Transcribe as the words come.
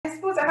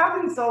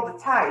happens all the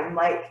time.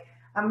 Like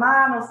a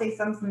man will say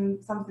something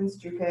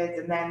stupid,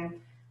 and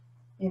then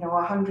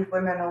 100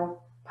 women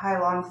will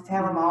pile on to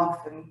tell him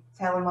off and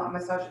tell him what a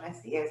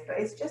misogynist he is. But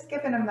it's just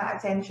giving him that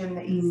attention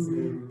that he's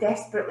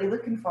desperately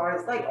looking for.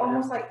 It's like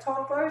almost like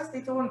toddlers.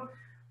 They don't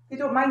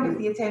mind if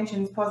the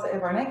attention's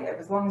positive or negative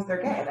as long as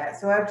they're getting it.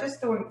 So I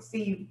just don't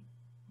see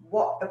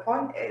what the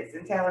point is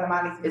in telling a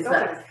man he's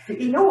misogynist.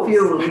 He knows.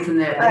 Fuel, isn't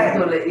it?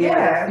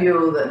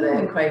 Fuel that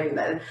they're craving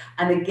that.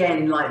 And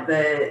again, like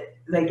they're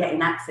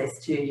getting access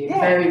to you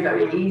very,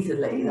 very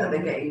easily. Like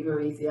they're getting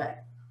very easy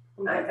access.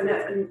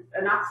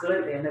 And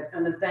absolutely, and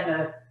then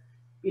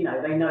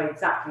they know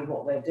exactly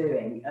what they're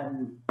doing,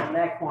 and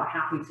they're quite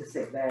happy to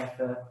sit there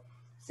for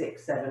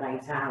 6, 7,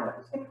 8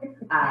 hours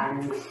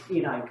and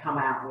come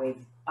out with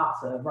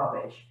utter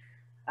rubbish,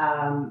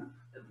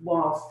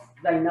 whilst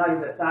they know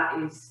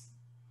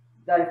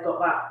they've got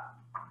that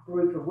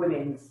group of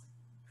women's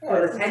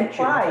full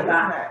attention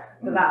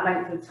for that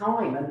length of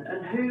time,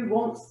 and who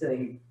wants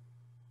to?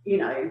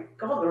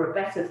 God, there are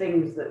better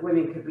things that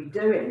women could be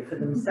doing for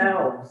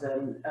themselves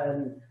and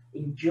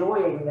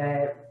enjoying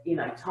their,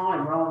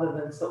 time rather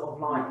than sort of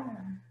like.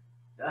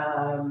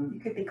 You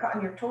could be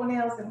cutting your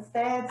toenails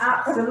instead.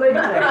 Absolutely.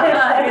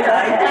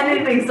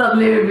 Anything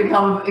suddenly would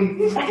become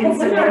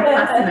instantly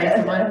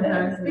fascinating by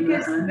comparison.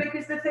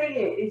 Because the thing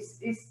is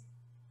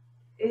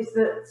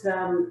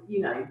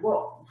that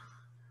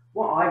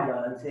what I've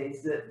learned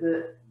is that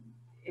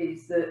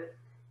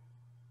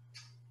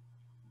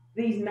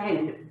these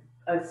men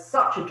are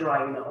such a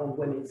drain on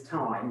women's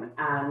time,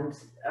 and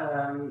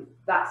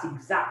that's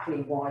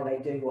exactly why they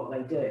do what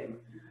they do.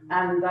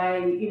 And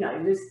they,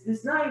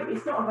 there's no,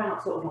 it's not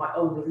about sort of like,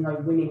 oh, there's no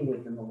winning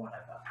with them or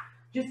whatever.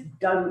 Just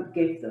don't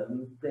give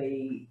them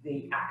the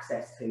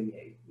access to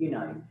you,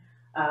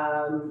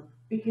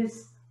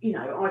 because,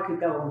 I could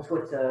go on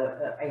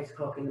Twitter at 8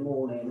 o'clock in the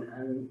morning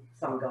and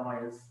some guy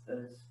has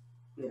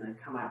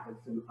come out with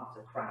some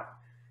utter crap.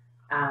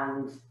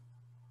 And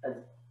as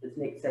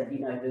Nick said,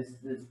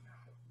 there's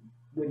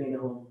women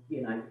who'll,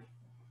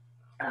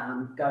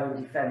 go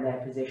and defend their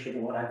position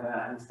or whatever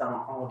and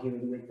start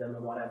arguing with them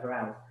or whatever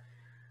else.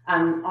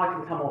 And I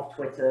can come off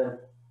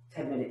Twitter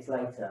 10 minutes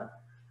later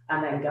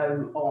and then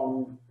go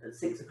on at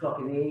 6 o'clock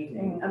in the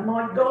evening. And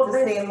my God,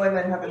 the same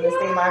women having the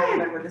same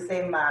argument with the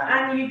same man.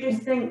 And you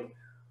just think,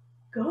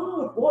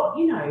 God, what,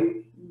 you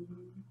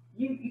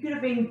could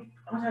have been,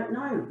 I don't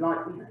know, like,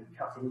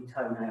 cutting your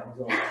toenails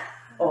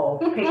or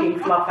picking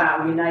fluff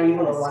out of your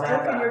navel or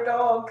whatever. Stroking your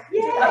dog.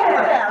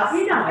 Yeah,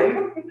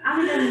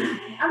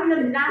 having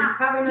a nap,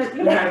 having a,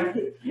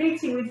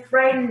 meeting with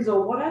friends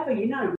or whatever,